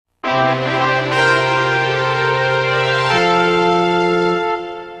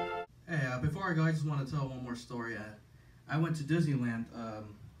want to tell one more story. I went to Disneyland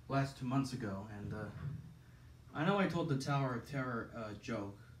last 2 months ago, and I know I told the Tower of Terror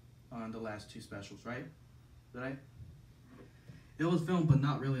joke on the last two specials, right? Did I? It was filmed, but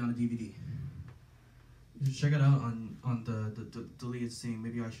not really on a DVD. You should check it out on the deleted scene.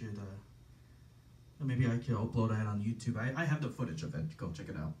 Maybe I should upload that on YouTube. I have the footage of it. Go check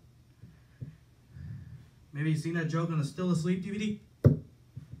it out. Maybe you seen that joke on the Still Asleep DVD?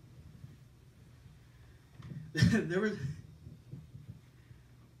 There's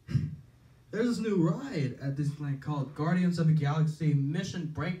this new ride at Disneyland called Guardians of the Galaxy Mission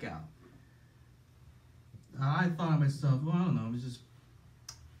Breakout. I thought to myself, well, I don't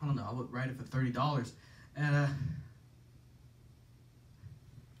know, I would ride it for $30. And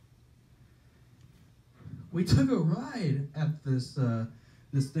we took a ride at this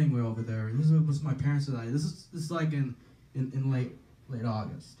thing way over there. This was my parents and I. This is like in late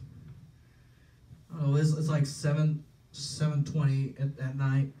August. Oh, it's like 7:20 at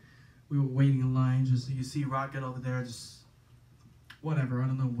night. We were waiting in line. Just you see Rocket over there, just whatever. I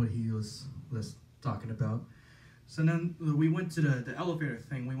don't know what he was talking about. So then we went to the elevator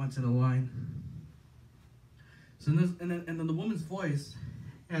thing. We went to the line. So then the woman's voice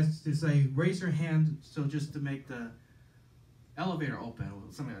has to say, "Raise your hand," so just to make the elevator open,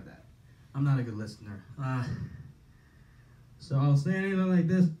 or something like that. I'm not a good listener. So I was standing there like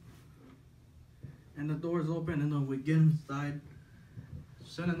this, and the doors open, and then we get inside.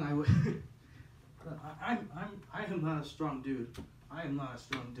 So then I am not a strong dude. I am not a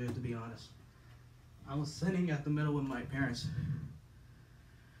strong dude, to be honest. I was sitting at the middle with my parents.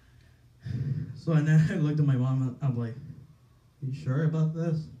 So and then I looked at my mom, and I'm like, "You sure about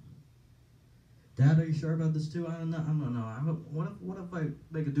this? Dad, are you sure about this too?" I don't know. What if I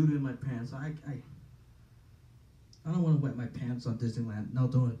make a doo-doo in my pants? I don't want to wet my pants on Disneyland. No,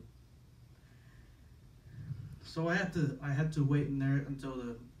 don't. So I had to wait in there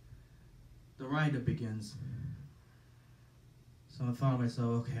until the ride begins. So I thought to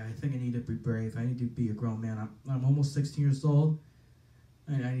myself, okay, I think I need to be brave. I need to be a grown man. I'm almost 16 years old.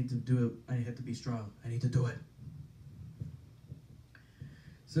 And I need to do it. I have to be strong. I need to do it.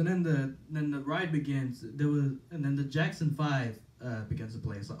 So then the ride begins. And then the Jackson 5 begins to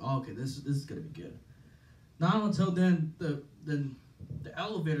play. It's like, oh, okay, this is gonna be good. Not until then the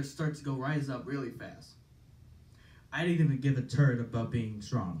elevator starts to rise up really fast. I didn't even give a turd about being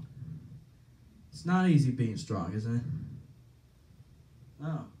strong. It's not easy being strong, isn't it?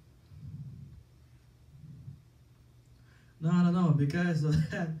 No. No, because of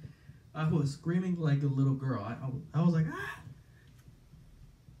that, I was screaming like a little girl. I was like, ah!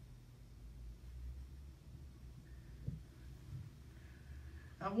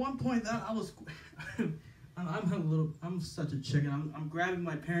 At one point, that I was, I'm such a chicken. I'm grabbing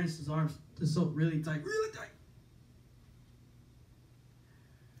my parents' arms just so really tight.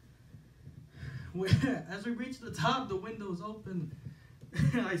 As we reached the top, the windows open.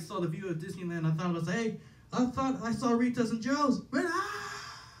 I saw the view of Disneyland. I thought it was, hey, I thought I saw Rita's and Joe's.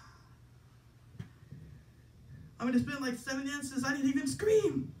 I mean, it's been like 7 inches. I didn't even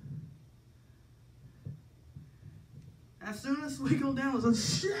scream. As soon as we go down, it was like,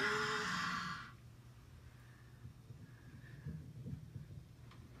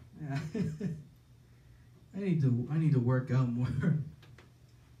 yeah. I need to work out more.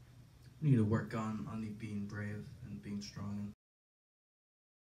 I need to work on being brave and being strong.